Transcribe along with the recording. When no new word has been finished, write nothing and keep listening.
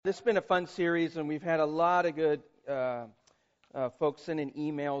This has been a fun series, and we've had a lot of good folks sending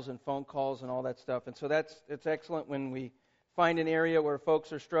emails and phone calls and all that stuff. And so it's excellent when we find an area where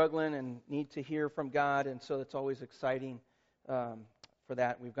folks are struggling and need to hear from God, and so it's always exciting for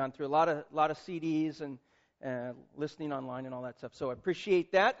that. We've gone through a lot of CDs and listening online and all that stuff. So I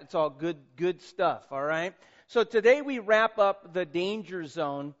appreciate that. It's all good stuff, all right? So today we wrap up the danger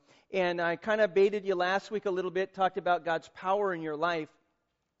zone, and I kind of baited you last week a little bit, talked about God's power in your life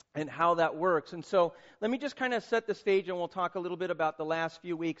and how that works. And so let me just kind of set the stage, and we'll talk a little bit about the last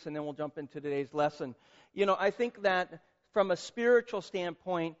few weeks, and then we'll jump into today's lesson. You know, I think that from a spiritual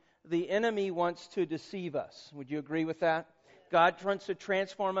standpoint, the enemy wants to deceive us. Would you agree with that? God wants to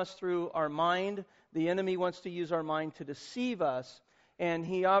transform us through our mind. The enemy wants to use our mind to deceive us. And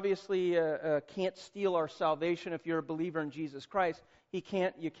he obviously can't steal our salvation if you're a believer in Jesus Christ. You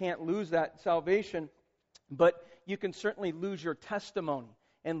can't lose that salvation, but you can certainly lose your testimony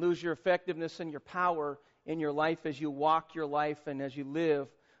and lose your effectiveness and your power in your life as you walk your life and as you live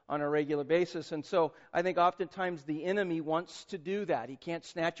on a regular basis. And so I think oftentimes the enemy wants to do that. He can't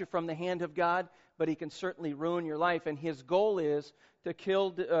snatch you from the hand of God, but he can certainly ruin your life. And his goal is to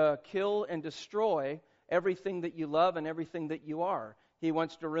kill and destroy everything that you love and everything that you are. He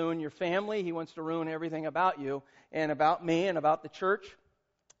wants to ruin your family. He wants to ruin everything about you and about me and about the church.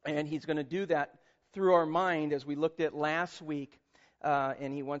 And he's going to do that through our mind, as we looked at last week.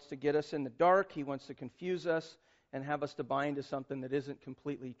 And he wants to get us in the dark. He wants to confuse us and have us to buy into something that isn't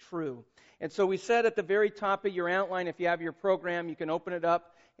completely true. And so we said at the very top of your outline, if you have your program, you can open it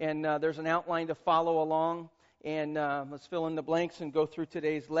up, and there's an outline to follow along. And let's fill in the blanks and go through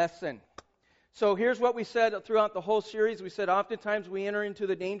today's lesson. So here's what we said throughout the whole series. We said oftentimes we enter into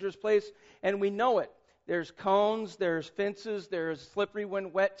the dangerous place, and we know it. There's cones, there's fences, there's slippery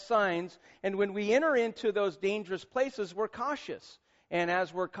when wet signs. And when we enter into those dangerous places, we're cautious. And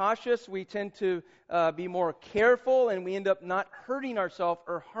as we're cautious, we tend to be more careful, and we end up not hurting ourselves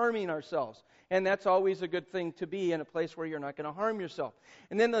or harming ourselves. And that's always a good thing to be in a place where you're not going to harm yourself.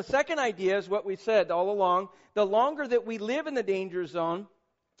 And then the second idea is what we said all along. The longer that we live in the danger zone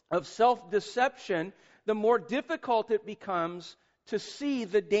of self-deception, the more difficult it becomes to see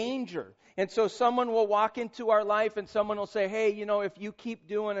the danger. And so someone will walk into our life and someone will say, hey, you know, if you keep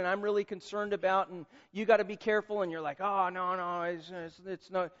doing and I'm really concerned about and you got to be careful, and you're like, oh, no,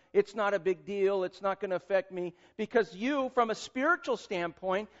 it's not a big deal. It's not going to affect me. Because you, from a spiritual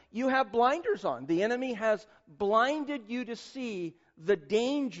standpoint, you have blinders on. The enemy has blinded you to see the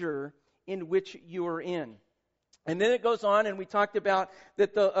danger in which you are in. And then it goes on, and we talked about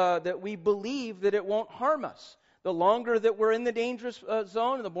that we believe that it won't harm us. The longer that we're in the dangerous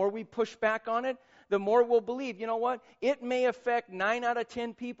zone, the more we push back on it, the more we'll believe, you know what? It may affect 9 out of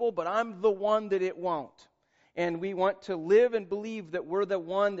 10 people, but I'm the one that it won't. And we want to live and believe that we're the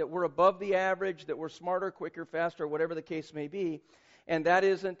one, that we're above the average, that we're smarter, quicker, faster, whatever the case may be. And that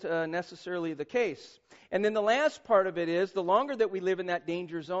isn't necessarily the case. And then the last part of it is, the longer that we live in that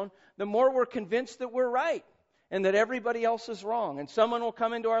danger zone, the more we're convinced that we're right. And that everybody else is wrong. And someone will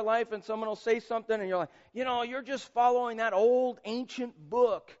come into our life and someone will say something, and you're like, you know, you're just following that old ancient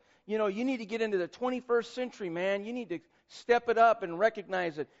book. You know, you need to get into the 21st century, man. You need to step it up and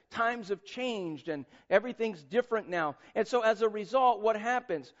recognize that times have changed and everything's different now. And so as a result, what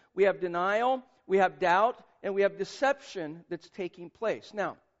happens? We have denial, we have doubt, and we have deception that's taking place.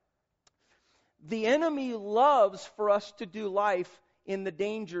 Now, the enemy loves for us to do life in the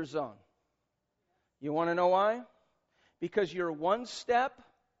danger zone. You want to know why? Because you're one step,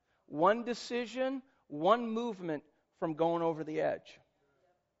 one decision, one movement from going over the edge.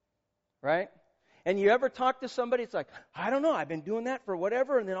 Right? And you ever talk to somebody, it's like, I don't know, I've been doing that for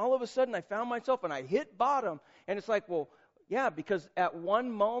whatever, and then all of a sudden I found myself and I hit bottom. And it's like, well, yeah, because at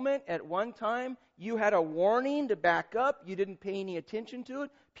one moment, at one time, you had a warning to back up. You didn't pay any attention to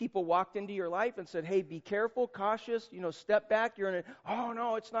it. People walked into your life and said, hey, be careful, cautious, step back. You're in it. Oh,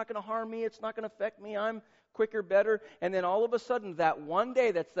 no, it's not going to harm me. It's not going to affect me. I'm quicker, better. And then all of a sudden, that one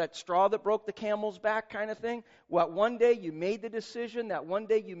day, that's that straw that broke the camel's back kind of thing. Well, one day you made the decision. That one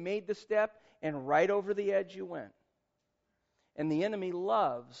day you made the step, and right over the edge you went. And the enemy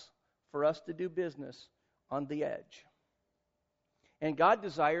loves for us to do business on the edge. And God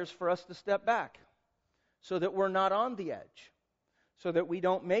desires for us to step back so that we're not on the edge, so that we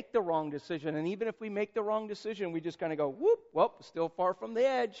don't make the wrong decision. And even if we make the wrong decision, we just kind of go, whoop, well, still far from the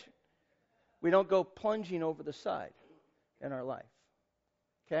edge. We don't go plunging over the side in our life.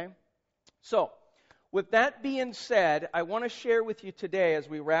 Okay? So, with that being said, I want to share with you today, as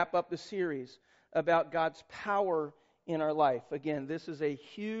we wrap up the series, about God's power in our life. Again, this is a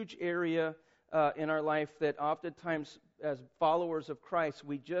huge area in our life that oftentimes as followers of Christ,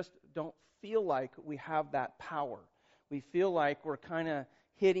 we just don't feel like we have that power. We feel like we're kind of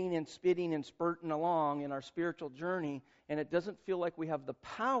hitting and spitting and spurting along in our spiritual journey, and it doesn't feel like we have the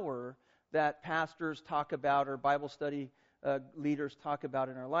power that pastors talk about or Bible study leaders talk about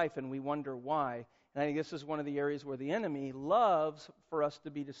in our life, and we wonder why. And I think this is one of the areas where the enemy loves for us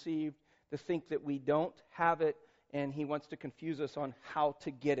to be deceived, to think that we don't have it, and he wants to confuse us on how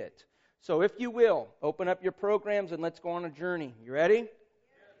to get it. So if you will, open up your programs and let's go on a journey. You ready? Yes.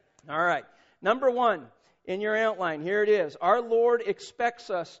 All right. Number 1 in your outline, here it is. Our Lord expects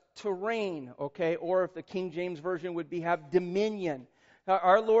us to reign, okay? Or if the King James Version would be have dominion.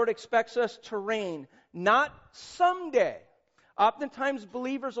 Our Lord expects us to reign, not someday. Oftentimes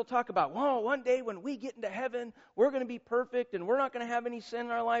believers will talk about, well, one day when we get into heaven, we're going to be perfect and we're not going to have any sin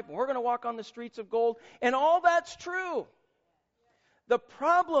in our life and we're going to walk on the streets of gold. And all that's true. The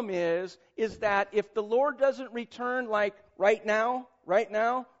problem is that if the Lord doesn't return like right now,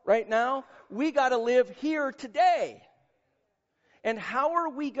 we got to live here today. And how are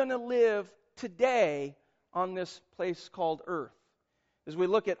we going to live today on this place called earth? As we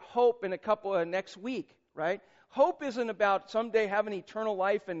look at hope in a couple of next week, right? Hope isn't about someday having eternal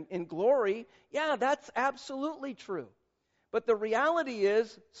life in glory. Yeah, that's absolutely true. But the reality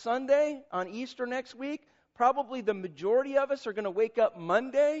is, Sunday, on Easter next week, probably the majority of us are going to wake up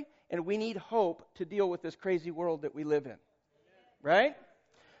Monday, and we need hope to deal with this crazy world that we live in. Right?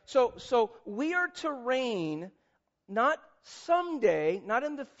 So we are to reign not someday, not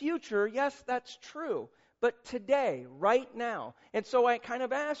in the future. Yes, that's true. But today, right now. And so I kind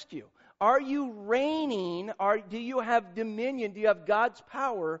of ask you, are you reigning? Do you have dominion? Do you have God's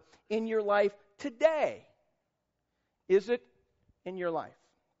power in your life today? Is it in your life?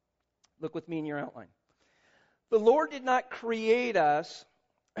 Look with me in your outline. The Lord did not create us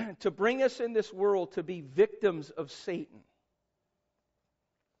to bring us in this world to be victims of Satan.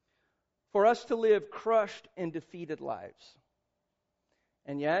 For us to live crushed and defeated lives.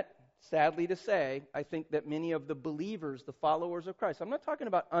 And yet, sadly to say, I think that many of the believers, the followers of Christ, I'm not talking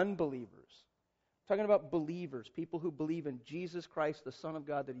about unbelievers. I'm talking about believers, people who believe in Jesus Christ, the Son of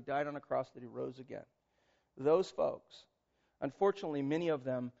God, that He died on a cross, that He rose again. Those folks, unfortunately, many of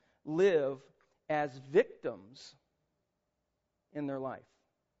them live as victims in their life.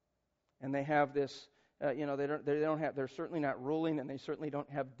 And they have this, they're certainly not ruling, and they certainly don't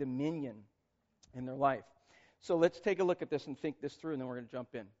have dominion in their life. So let's take a look at this and think this through, and then we're going to jump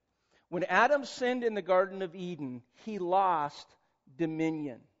in. When Adam sinned in the Garden of Eden, he lost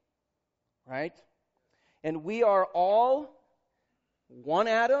dominion, right? And we are all one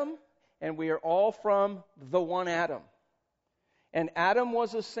Adam, and we are all from the one Adam. And Adam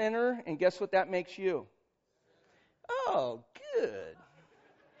was a sinner, and guess what that makes you? Oh, good.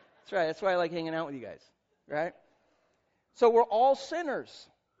 That's right. That's why I like hanging out with you guys, right? So we're all sinners.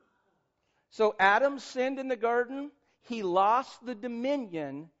 So Adam sinned in the garden. He lost the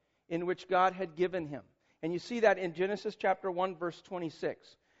dominion in which God had given him. And you see that in Genesis chapter 1, verse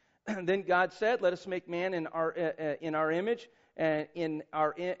 26. Then God said, let us make man in our image, and in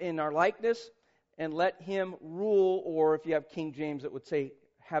our likeness, and let him rule, or if you have King James, it would say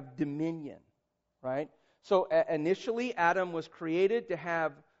have dominion, right? So initially, Adam was created to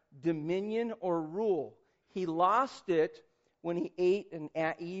have dominion or rule. He lost it when he ate, and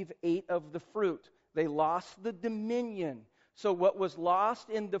Eve ate of the fruit. They lost the dominion. So what was lost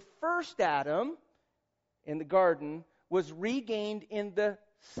in the first Adam in the garden was regained in the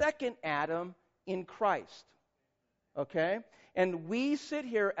second Adam in Christ. Okay? And we sit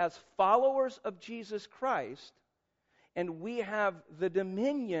here as followers of Jesus Christ, and we have the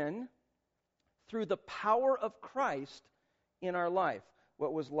dominion through the power of Christ in our life.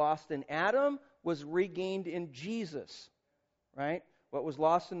 What was lost in Adam was regained in Jesus, right? What was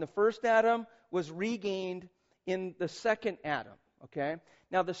lost in the first Adam was regained in the second Adam, okay?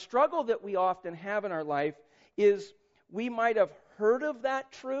 Now, the struggle that we often have in our life is we might have heard of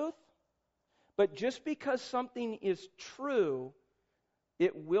that truth, but just because something is true,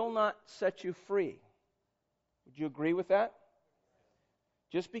 it will not set you free. Would you agree with that?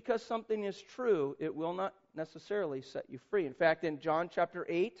 Just because something is true, it will not necessarily set you free. In fact, in John chapter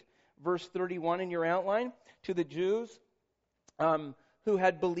 8, verse 31 in your outline, to the Jews who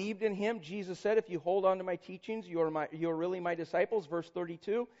had believed in him, Jesus said, if you hold on to my teachings, you are really my disciples. Verse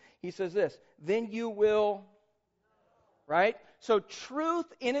 32, he says this, then you will, right? So truth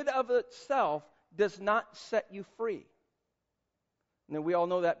in and of itself does not set you free. And then we all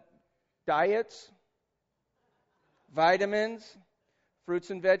know that diets, vitamins, fruits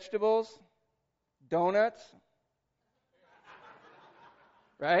and vegetables, donuts,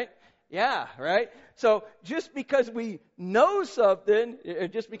 right? Yeah, right? So just because we know something,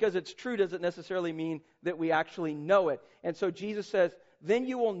 just because it's true, doesn't necessarily mean that we actually know it. And so Jesus says, then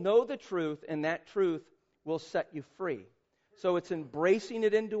you will know the truth, and that truth will set you free. So it's embracing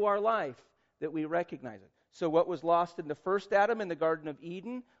it into our life that we recognize it. So what was lost in the first Adam in the Garden of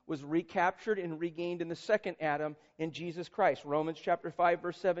Eden was recaptured and regained in the second Adam in Jesus Christ. Romans chapter 5,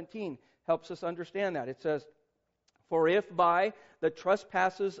 verse 17 helps us understand that. It says, for if by the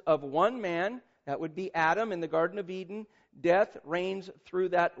trespasses of one man, that would be Adam in the Garden of Eden, death reigns through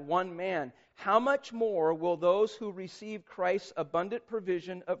that one man, how much more will those who receive Christ's abundant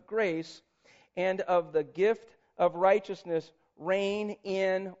provision of grace and of the gift of righteousness reign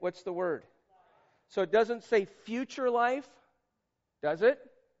in, what's the word? So it doesn't say future life, does it?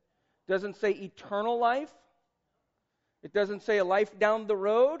 It doesn't say eternal life. It doesn't say a life down the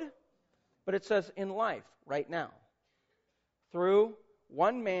road, but it says in life, right now. Through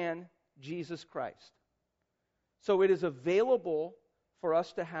one man, Jesus Christ. So it is available for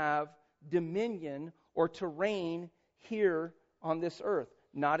us to have dominion or to reign here on this earth.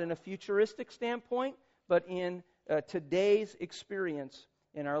 Not in a futuristic standpoint, but in today's experience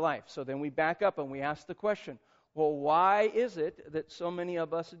in our life. So then we back up and we ask the question, well, why is it that so many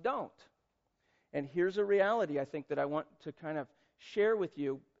of us don't? And here's a reality I think that I want to kind of share with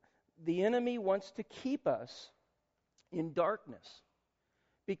you. The enemy wants to keep us in darkness.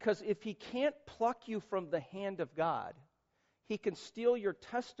 Because if he can't pluck you from the hand of God, he can steal your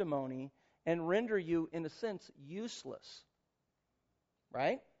testimony and render you, in a sense, useless.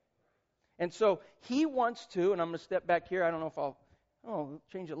 Right? And so he wants to, and I'm going to step back here. I don't know if I'll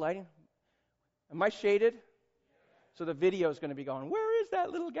change the lighting. Am I shaded? So the video is going to be going, where is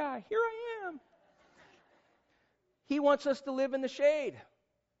that little guy? Here I am. He wants us to live in the shade,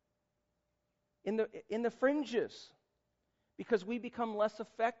 in the fringes, because we become less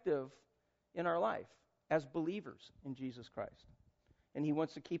effective in our life as believers in Jesus Christ. And he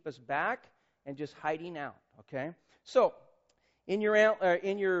wants to keep us back and just hiding out, okay? So, if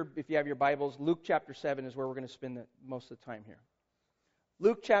you have your Bibles, Luke chapter 7 is where we're going to spend most of the time here.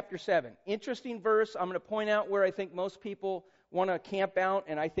 Luke chapter 7. Interesting verse. I'm going to point out where I think most people want to camp out,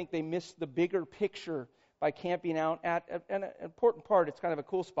 and I think they miss the bigger picture by camping out at an important part. It's kind of a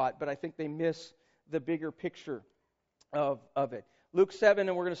cool spot, but I think they miss the bigger picture of it. Luke 7,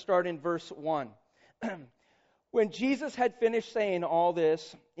 and we're going to start in verse 1. When Jesus had finished saying all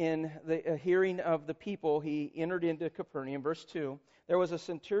this in the hearing of the people, he entered into Capernaum. Verse 2, there was a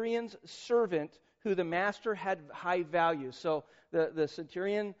centurion's servant who the master had high value. So the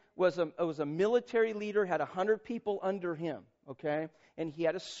centurion was a military leader, had 100 people under him, okay? And he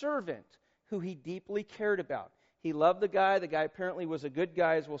had a servant who he deeply cared about. He loved the guy. The guy apparently was a good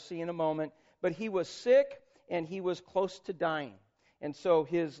guy, as we'll see in a moment. But he was sick, and he was close to dying. And so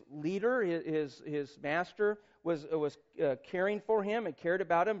his leader, his master, was caring for him and cared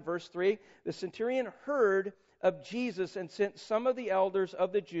about him. Verse 3, the centurion heard of Jesus and sent some of the elders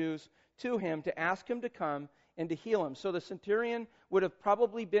of the Jews to him to ask him to come and to heal him. So the centurion would have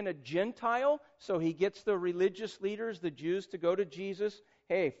probably been a Gentile, so he gets the religious leaders, the Jews, to go to Jesus.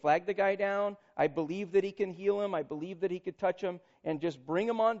 Hey, flag the guy down. I believe that he can heal him. I believe that he could touch him, and just bring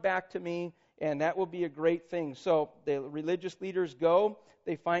him on back to me, and that will be a great thing. So the religious leaders go,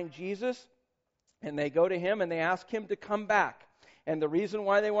 they find Jesus, and they go to him, and they ask him to come back. And the reason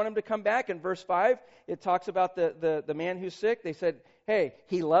why they want him to come back, in verse 5, it talks about the man who's sick. They said, hey,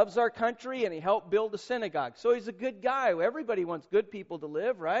 he loves our country, and he helped build a synagogue. So he's a good guy. Everybody wants good people to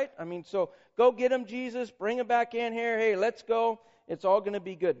live, right? I mean, so go get him, Jesus. Bring him back in here. Hey, let's go. It's all going to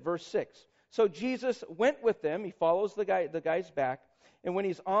be good. Verse 6. So Jesus went with them. He follows the guy's back. And when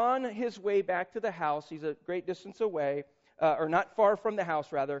he's on his way back to the house, he's a great distance away, or not far from the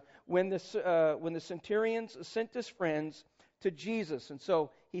house, rather, when the centurions sent his friends to Jesus. And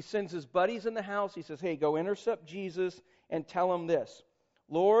so he sends his buddies in the house. He says, hey, go intercept Jesus and tell him this.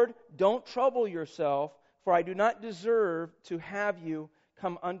 Lord, don't trouble yourself, for I do not deserve to have you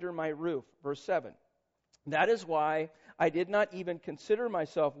come under my roof. Verse 7. That is why I did not even consider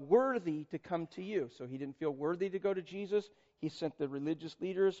myself worthy to come to you. So he didn't feel worthy to go to Jesus. He sent the religious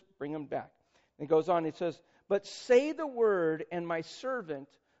leaders, bring him back. And it goes on, it says, but say the word and my servant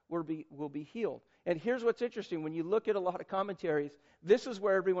will be healed. And here's what's interesting. When you look at a lot of commentaries, this is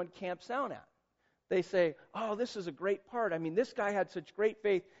where everyone camps out at. They say, oh, this is a great part. I mean, this guy had such great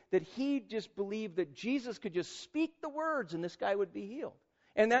faith that he just believed that Jesus could just speak the words and this guy would be healed.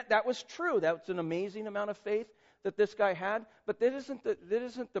 And that was true. That's an amazing amount of faith that this guy had. But that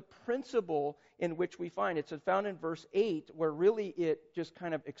isn't the principle in which we find. It's found in verse 8, where really it just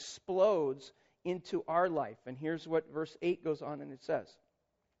kind of explodes into our life. And here's what verse 8 goes on, and it says,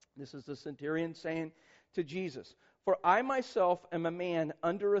 This is the centurion saying to Jesus, "For I myself am a man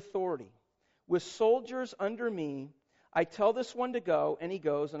under authority, with soldiers under me. I tell this one to go, and he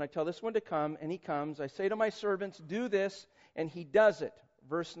goes, and I tell this one to come, and he comes. I say to my servants, do this, and he does it."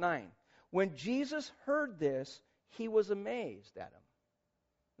 Verse 9. When Jesus heard this, he was amazed at him.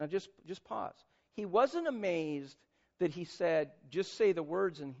 Now just pause. He wasn't amazed that he said, "Just say the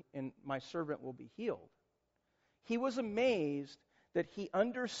words and my servant will be healed." He was amazed that he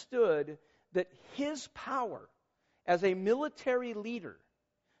understood that his power as a military leader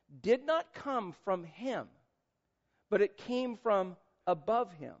did not come from him, but it came from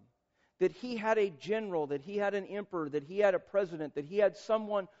above him. That he had a general, that he had an emperor, that he had a president, that he had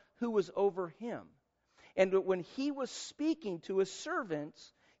someone who was over him. And when he was speaking to his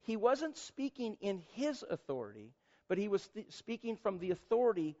servants, he wasn't speaking in his authority, but he was speaking from the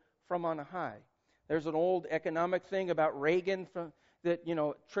authority from on high. There's an old economic thing about Reagan that,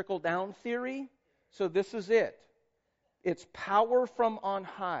 trickle-down theory. So this is it. It's power from on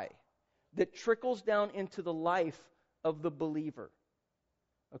high that trickles down into the life of the believer.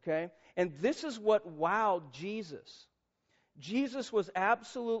 Okay? And this is what wowed Jesus. Jesus was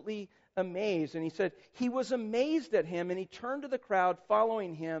absolutely amazed. And he said, he was amazed at him, and he turned to the crowd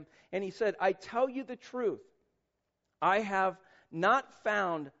following him, and he said, "I tell you the truth. I have not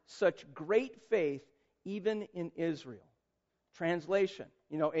found such great faith even in Israel." Translation.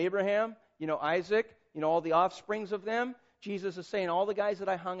 Abraham, Isaac, all the offsprings of them. Jesus is saying all the guys that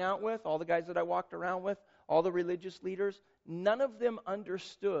I hung out with, all the guys that I walked around with, all the religious leaders, none of them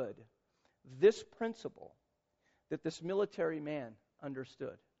understood this principle that this military man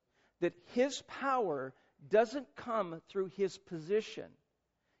understood. That his power doesn't come through his position.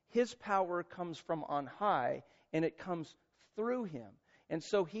 His power comes from on high, and it comes through him. And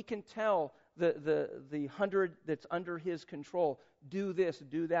so he can tell the 100 that's under his control, do this,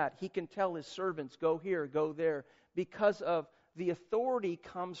 do that. He can tell his servants, go here, go there, because of the authority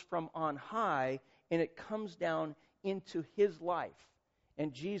comes from on high, and it comes down into his life.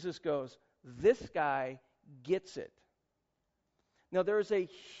 And Jesus goes, this guy gets it. Now there's a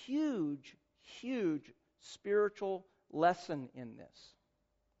huge, huge spiritual lesson in this.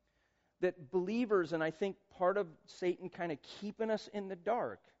 That believers, and I think part of Satan kind of keeping us in the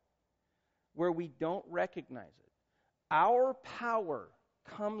dark, where we don't recognize it. Our power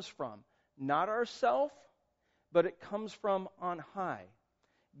comes from not ourself, but it comes from on high.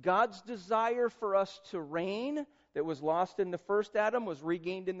 God's desire for us to reign, that was lost in the first Adam, was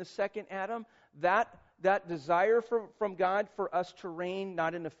regained in the second Adam. That desire from God for us to reign,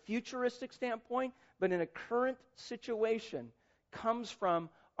 not in a futuristic standpoint, but in a current situation, comes from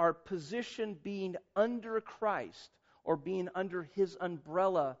our position being under Christ, or being under His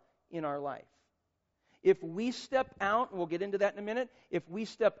umbrella in our life. If we step out, and we'll get into that in a minute, if we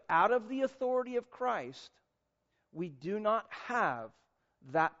step out of the authority of Christ, we do not have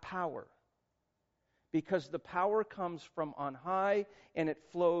that power. Because the power comes from on high, and it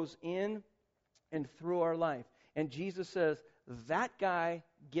flows in and through our life. And Jesus says, that guy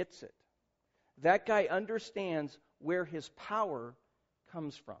gets it. That guy understands where his power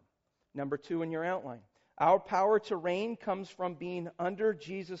comes from. Number 2 in your outline. Our power to reign comes from being under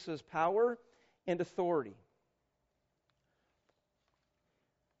Jesus' power and authority.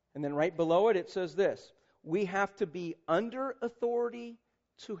 And then right below it, it says this. We have to be under authority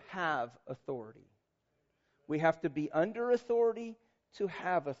to have authority. We have to be under authority to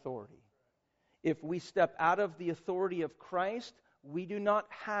have authority. If we step out of the authority of Christ, we do not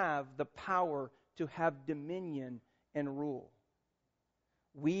have the power to have dominion and rule.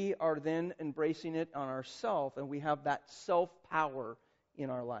 We are then embracing it on ourselves, and we have that self-power in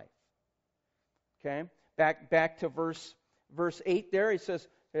our life. Okay? Back to verse 8 there, he says,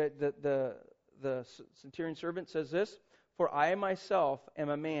 the centurion servant says this, "For I myself am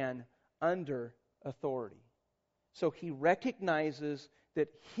a man under authority." So he recognizes that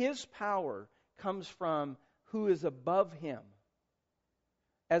his power comes from who is above him.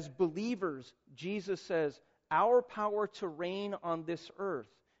 As believers, Jesus says, our power to reign on this earth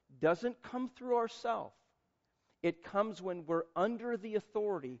doesn't come through ourselves. It comes when we're under the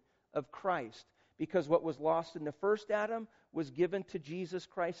authority of Christ. Because what was lost in the first Adam was given to Jesus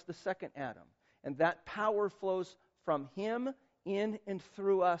Christ, the second Adam. And that power flows from Him in and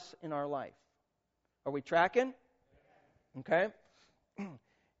through us in our life. Are we tracking? Okay.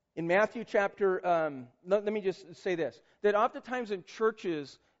 In Matthew chapter, let me just say this. That oftentimes in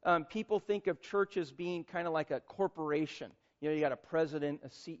churches, people think of church as being kind of like a corporation. You got a president, a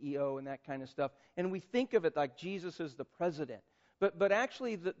CEO, and that kind of stuff. And we think of it like Jesus is the president. But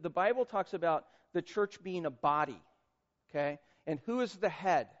actually, the Bible talks about the church being a body. Okay? And who is the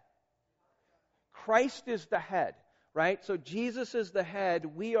head? Christ is the head, right? So Jesus is the head.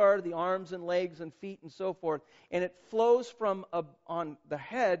 We are the arms and legs and feet and so forth. And it flows from on the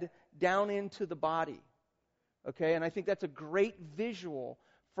head down into the body. Okay? And I think that's a great visual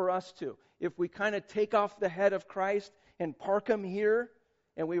for us too. If we kind of take off the head of Christ and park him here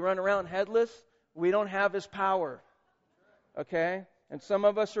and we run around headless, we don't have his power. Okay? And some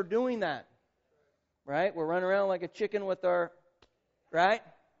of us are doing that. Right? We're running around like a chicken with our, right?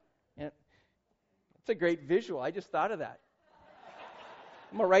 And it's a great visual. I just thought of that.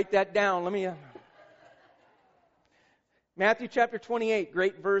 I'm going to write that down. Let me. Matthew chapter 28,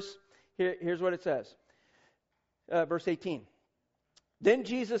 great verse. Here's what it says. Verse 18. Then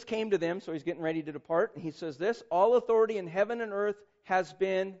Jesus came to them, so he's getting ready to depart, and he says this, all authority in heaven and earth has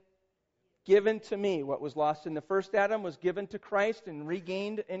been given to me. What was lost in the first Adam was given to Christ and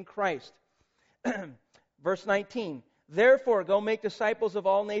regained in Christ. Verse 19. Therefore, go make disciples of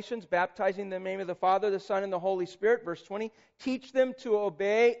all nations, baptizing in the name of the Father, the Son, and the Holy Spirit. Verse 20. Teach them to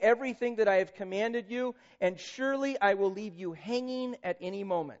obey everything that I have commanded you, and surely I will leave you hanging at any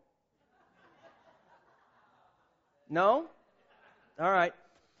moment. No? All right.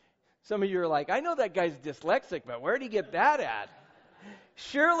 Some of you are like, I know that guy's dyslexic, but where did he get that at?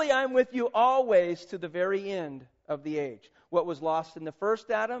 Surely I'm with you always to the very end of the age. What was lost in the first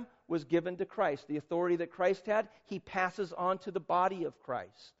Adam was given to Christ. The authority that Christ had, he passes on to the body of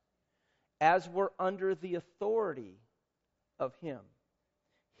Christ. As we're under the authority of him.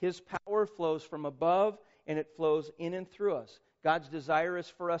 His power flows from above, and it flows in and through us. God's desire is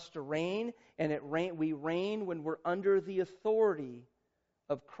for us to reign, and we reign when we're under the authority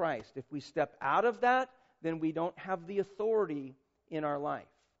of Christ. If we step out of that, then we don't have the authority in our life.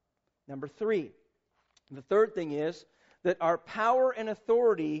 Number 3, the third thing is that our power and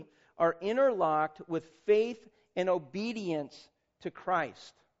authority are interlocked with faith and obedience to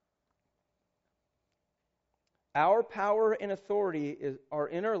Christ. Our power and authority are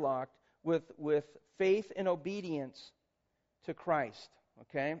interlocked with faith and obedience to Christ.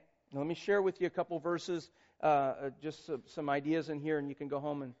 Okay? Now let me share with you a couple verses, just some ideas in here, and you can go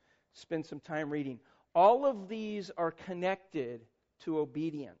home and spend some time reading. All of these are connected to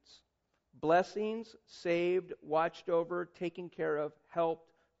obedience. Blessings, saved, watched over, taken care of, helped,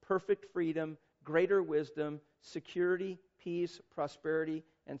 perfect freedom, greater wisdom, security, peace, prosperity,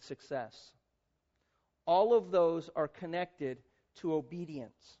 and success. All of those are connected to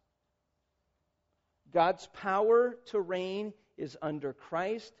obedience. God's power to reign is under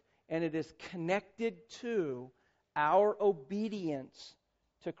Christ, and it is connected to our obedience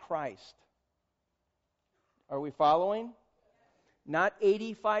to Christ. Are we following? Not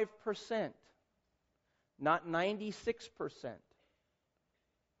 85%, not 96%,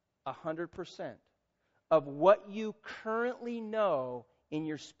 100% of what you currently know in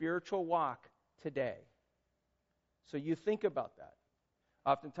your spiritual walk today. So you think about that.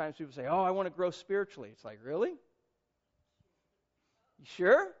 Oftentimes people say, oh, I want to grow spiritually. It's like, really? You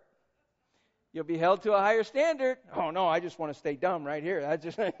sure? You'll be held to a higher standard. Oh, no, I just want to stay dumb right here. I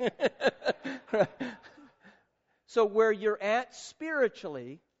just So where you're at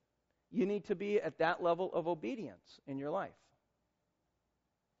spiritually, you need to be at that level of obedience in your life.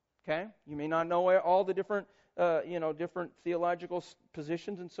 Okay? You may not know all the different theological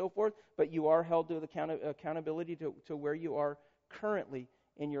positions and so forth, but you are held to the accountability to where you are currently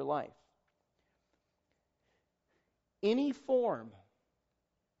in your life. Any form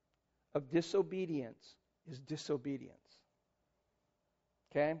of disobedience is disobedience.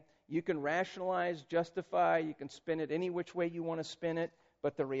 Okay? You can rationalize, justify, you can spin it any which way you want to spin it,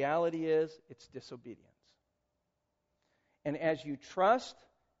 but the reality is it's disobedience. And as you trust,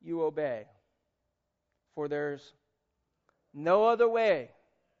 you obey. For there's no other way,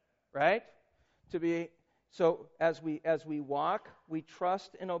 right? So as we walk, we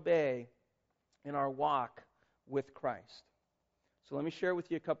trust and obey in our walk with Christ. So let me share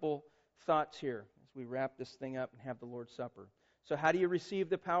with you a couple thoughts here as we wrap this thing up and have the Lord's Supper. So how do you receive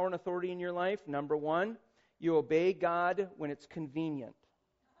the power and authority in your life? Number 1, you obey God when it's convenient.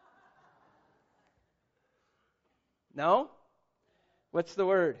 No? What's the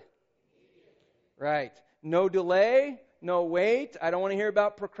word? Right. No delay, no wait. I don't want to hear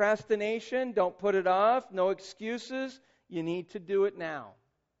about procrastination. Don't put it off. No excuses. You need to do it now.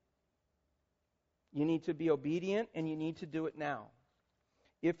 You need to be obedient, and you need to do it now.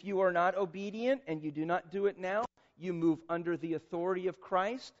 If you are not obedient and you do not do it now, you move under the authority of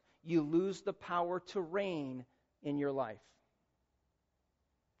Christ. You lose the power to reign in your life.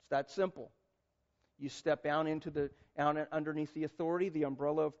 It's that simple. You step down underneath the authority, the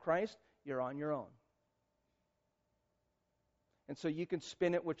umbrella of Christ, you're on your own. And so you can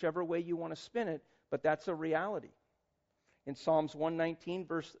spin it whichever way you want to spin it, but that's a reality. In Psalms 119,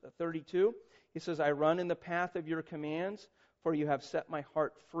 verse 32, he says, I run in the path of your commands, for you have set my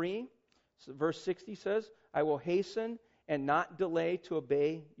heart free. So verse 60 says, I will hasten and not delay to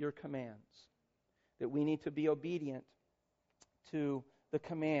obey your commands. That we need to be obedient to the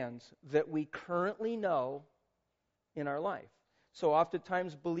commands that we currently know in our life. So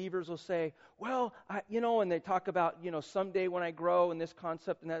oftentimes believers will say, well, and they talk about, someday when I grow and this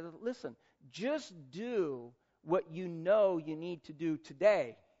concept and that. Listen, just do what you know you need to do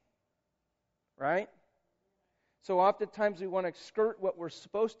today. Right? So oftentimes we want to skirt what we're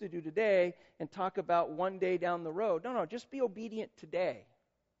supposed to do today and talk about one day down the road. No, just be obedient today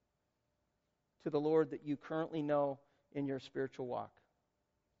to the Lord that you currently know in your spiritual walk.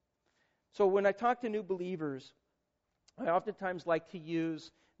 So when I talk to new believers, I oftentimes like to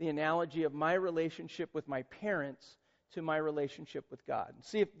use the analogy of my relationship with my parents to my relationship with God.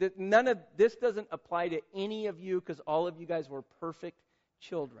 See, if none of this doesn't apply to any of you, because all of you guys were perfect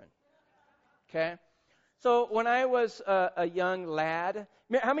children. Okay? So when I was a young lad,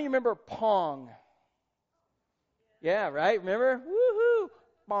 how many remember Pong? Yeah, right? Remember? Woohoo!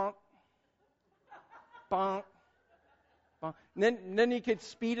 Bonk. Bonk. Bonk. And then you could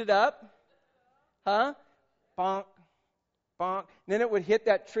speed it up. Huh? Bonk. Bonk. And then it would hit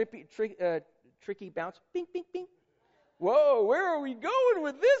that tricky bounce. Bing, bing, bing. Whoa, where are we going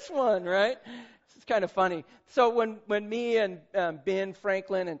with this one, right? It's kind of funny. So when me and Ben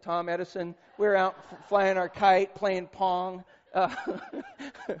Franklin and Tom Edison, we were out flying our kite, playing Pong.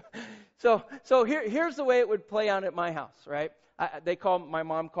 So here's the way it would play out at my house, right? My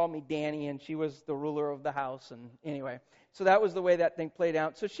mom called me Danny, and she was the ruler of the house. And anyway, so that was the way that thing played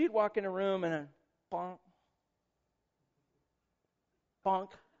out. So she'd walk in a room and bonk, bonk,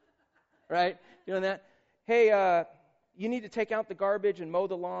 right? Doing that. Hey, you need to take out the garbage and mow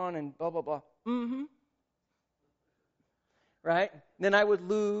the lawn and blah, blah, blah. Mm-hmm. Right? And then I would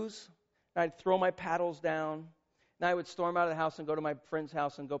lose. I'd throw my paddles down. And I would storm out of the house and go to my friend's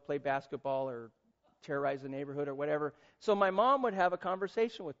house and go play basketball or terrorize the neighborhood or whatever. So my mom would have a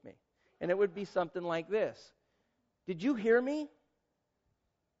conversation with me. And it would be something like this. Did you hear me?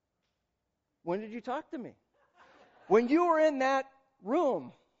 When did you talk to me? When you were in that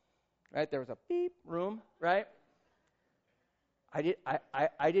room. Right? There was a beep room, right?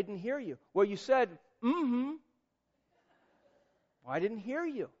 I didn't hear you. Well, you said, mm-hmm. Well, I didn't hear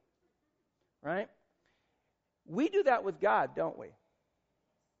you. Right? We do that with God, don't we?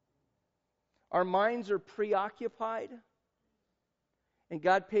 Our minds are preoccupied, and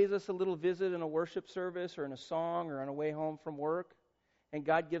God pays us a little visit in a worship service or in a song or on a way home from work, and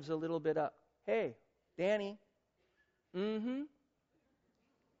God gives a little bit up. Hey, Danny. Mm-hmm.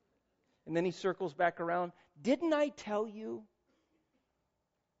 And then he circles back around. Didn't I tell you?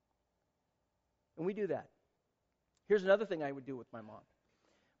 And we do that. Here's another thing I would do with my mom.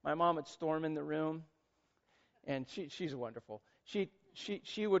 My mom would storm in the room, and she's wonderful.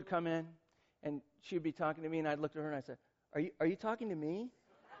 She would come in, and she would be talking to me, and I'd look at her and I'd say, Are you talking to me?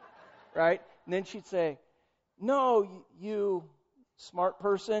 Right? And then she'd say, no, you smart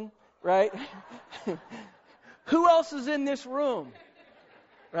person, right? Who else is in this room?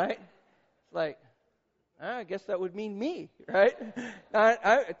 Right? It's like, I guess that would mean me, right?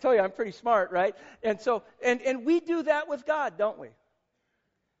 I tell you, I'm pretty smart, right? And so, and we do that with God, don't we?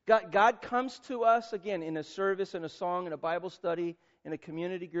 God comes to us, again, in a service, in a song, in a Bible study, in a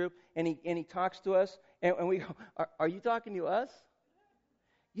community group, and he talks to us, and we go, are you talking to us?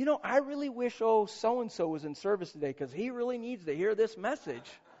 I really wish, so-and-so was in service today, because he really needs to hear this message.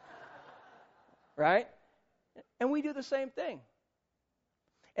 Right? And we do the same thing.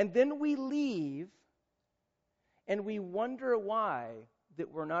 And then we leave, and we wonder why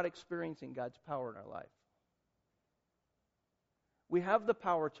that we're not experiencing God's power in our life. We have the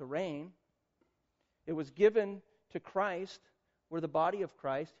power to reign. It was given to Christ. We're the body of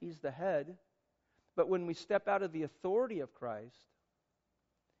Christ. He's the head. But when we step out of the authority of Christ,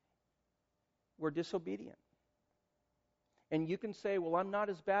 we're disobedient. And you can say, well, I'm not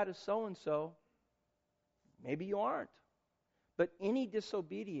as bad as so-and-so. Maybe you aren't. But any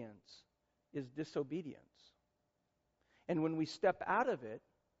disobedience is disobedience. And when we step out of it,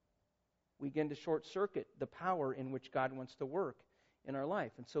 we begin to short-circuit the power in which God wants to work in our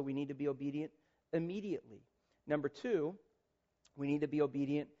life. And so we need to be obedient immediately. Number 2, we need to be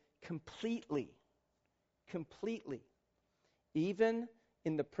obedient completely. Completely. Even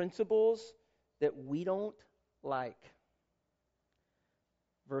in the principles that we don't like.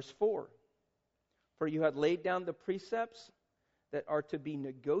 Verse 4. For you have laid down the precepts that are to be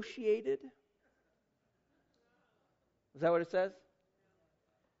negotiated. Is that what it says?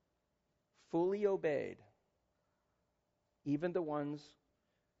 fully obeyed, even the ones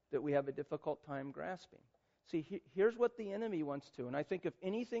that we have a difficult time grasping. See, here's what the enemy wants to, and I think if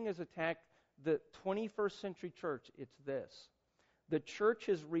anything has attacked the 21st century church, it's this. The church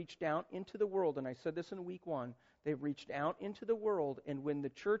has reached out into the world, and I said this in week 1, they've reached out into the world, and when the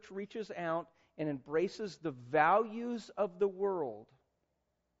church reaches out and embraces the values of the world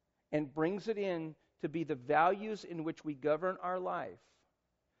and brings it in to be the values in which we govern our life,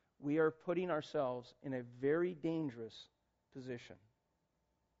 we are putting ourselves in a very dangerous position.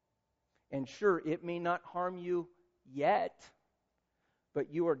 And sure, it may not harm you yet,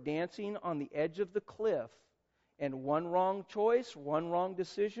 but you are dancing on the edge of the cliff, and one wrong choice, one wrong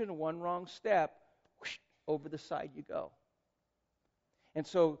decision, one wrong step, whoosh, over the side you go. And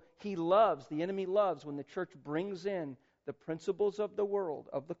so the enemy loves when the church brings in the principles of the world,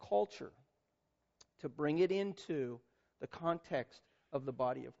 of the culture, to bring it into the context of the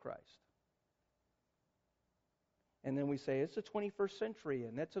body of Christ. And then we say, it's the 21st century,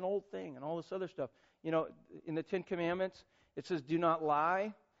 and that's an old thing, and all this other stuff. You know, in the Ten Commandments, it says, do not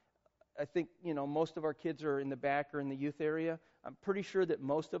lie. I think, most of our kids are in the back or in the youth area. I'm pretty sure that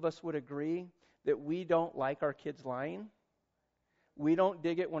most of us would agree that we don't like our kids lying. We don't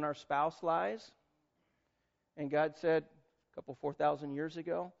dig it when our spouse lies. And God said a couple 4,000 years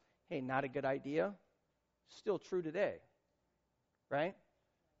ago, hey, not a good idea. Still true today. Right?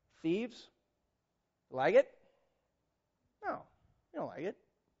 Thieves? Like it? No, you don't like it.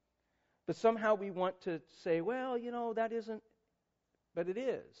 But somehow we want to say, well, that isn't, but it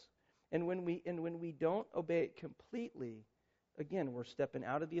is. And when we don't obey it completely, again, we're stepping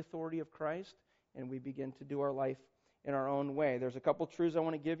out of the authority of Christ, and we begin to do our life in our own way. There's a couple truths I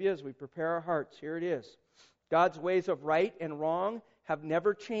want to give you as we prepare our hearts. Here it is. God's ways of right and wrong have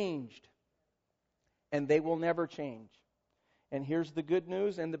never changed, and they will never change. And here's the good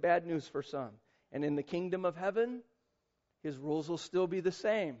news and the bad news for some. And in the kingdom of heaven, His rules will still be the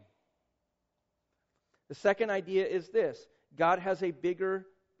same. The second idea is this. God has a bigger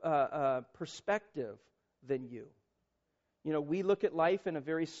perspective than you. We look at life in a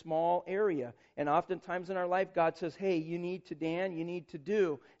very small area. And oftentimes in our life, God says, hey, you need to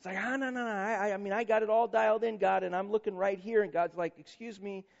do. It's like, no. I got it all dialed in, God, and I'm looking right here. And God's like, excuse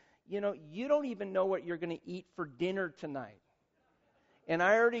me, you don't even know what you're going to eat for dinner tonight. And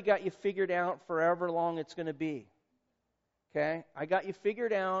I already got you figured out for however long it's going to be. Okay? I got you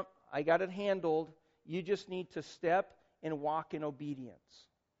figured out. I got it handled. You just need to step and walk in obedience.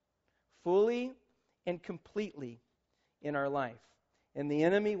 Fully and completely in our life. And the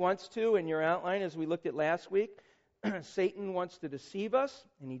enemy wants to, in your outline as we looked at last week, Satan wants to deceive us,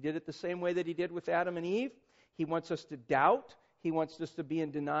 and he did it the same way that he did with Adam and Eve. He wants us to doubt. He wants us to be in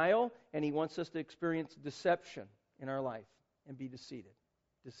denial, and he wants us to experience deception in our life and be deceived.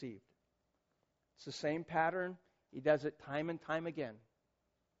 It's the same pattern. He does it time and time again.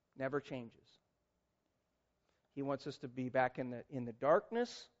 Never changes. He wants us to be back in the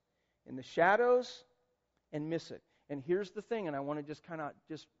darkness, in the shadows, and miss it. And here's the thing, and I want to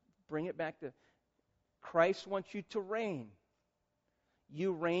just bring it back to Christ wants you to reign.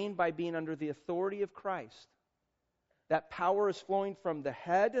 You reign by being under the authority of Christ. That power is flowing from the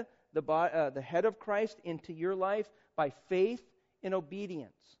head of Christ into your life by faith and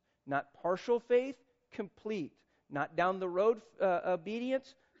obedience. Not partial faith, complete. Not down the road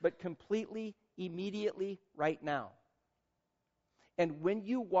obedience, but completely, immediately, right now. And when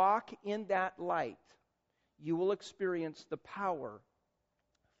you walk in that light, you will experience the power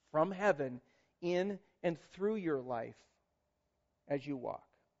from heaven in and through your life as you walk.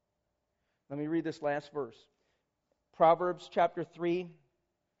 Let me read this last verse. Proverbs chapter 3,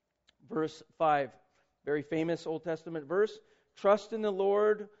 verse 5. Very famous Old Testament verse. Trust in the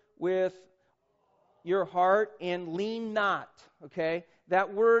Lord with your heart and lean not. Okay?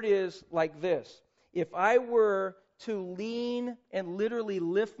 That word is like this. If I were to lean and literally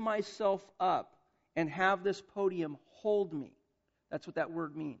lift myself up and have this podium hold me, that's what that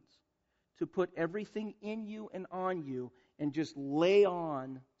word means. To put everything in you and on you and just lay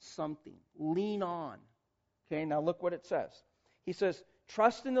on something. Lean on. Okay, now look what it says. He says,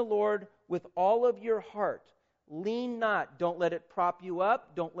 trust in the Lord with all of your heart. Lean not. Don't let it prop you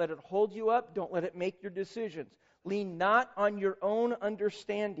up. Don't let it hold you up. Don't let it make your decisions. Lean not on your own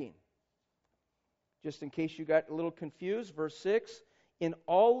understanding. Just in case you got a little confused, verse 6, in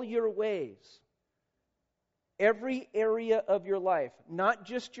all your ways, every area of your life, not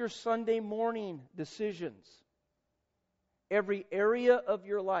just your Sunday morning decisions, every area of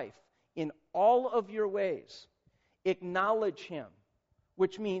your life, in all of your ways, acknowledge Him,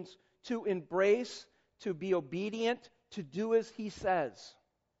 which means to embrace, to be obedient, to do as He says.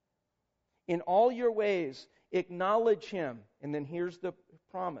 In all your ways, acknowledge Him. And then here's the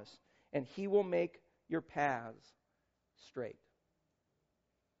promise. And He will make your paths straight.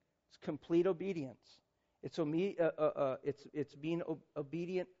 It's complete obedience. It's being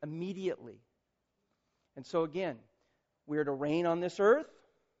obedient immediately. And so again, we're to reign on this earth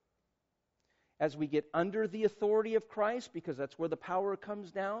as we get under the authority of Christ, because that's where the power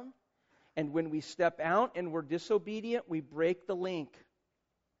comes down. And when we step out and we're disobedient, we break the link.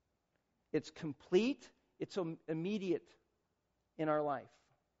 It's complete, it's immediate in our life.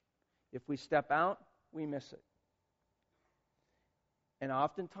 If we step out, we miss it. And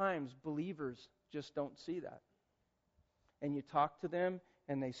oftentimes, believers just don't see that. And you talk to them,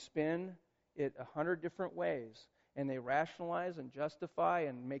 and they spin it 100 different ways. And they rationalize and justify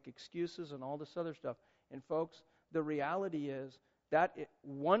and make excuses and all this other stuff. And folks, the reality is that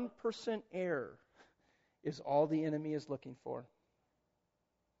 1% error is all the enemy is looking for.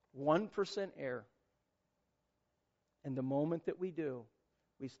 1% error. And the moment that we do,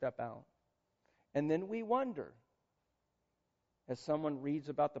 we step out. And then we wonder, as someone reads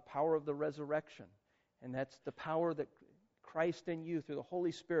about the power of the resurrection, and that's the power that Christ in you through the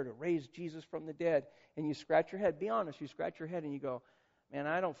Holy Spirit to raise Jesus from the dead, and you scratch your head. Be honest, you scratch your head and you go, man,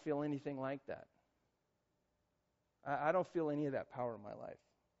 I don't feel anything like that. I don't feel any of that power in my life.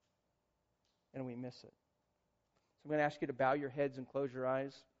 And we miss it. So I'm going to ask you to bow your heads and close your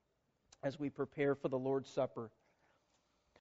eyes as we prepare for the Lord's Supper.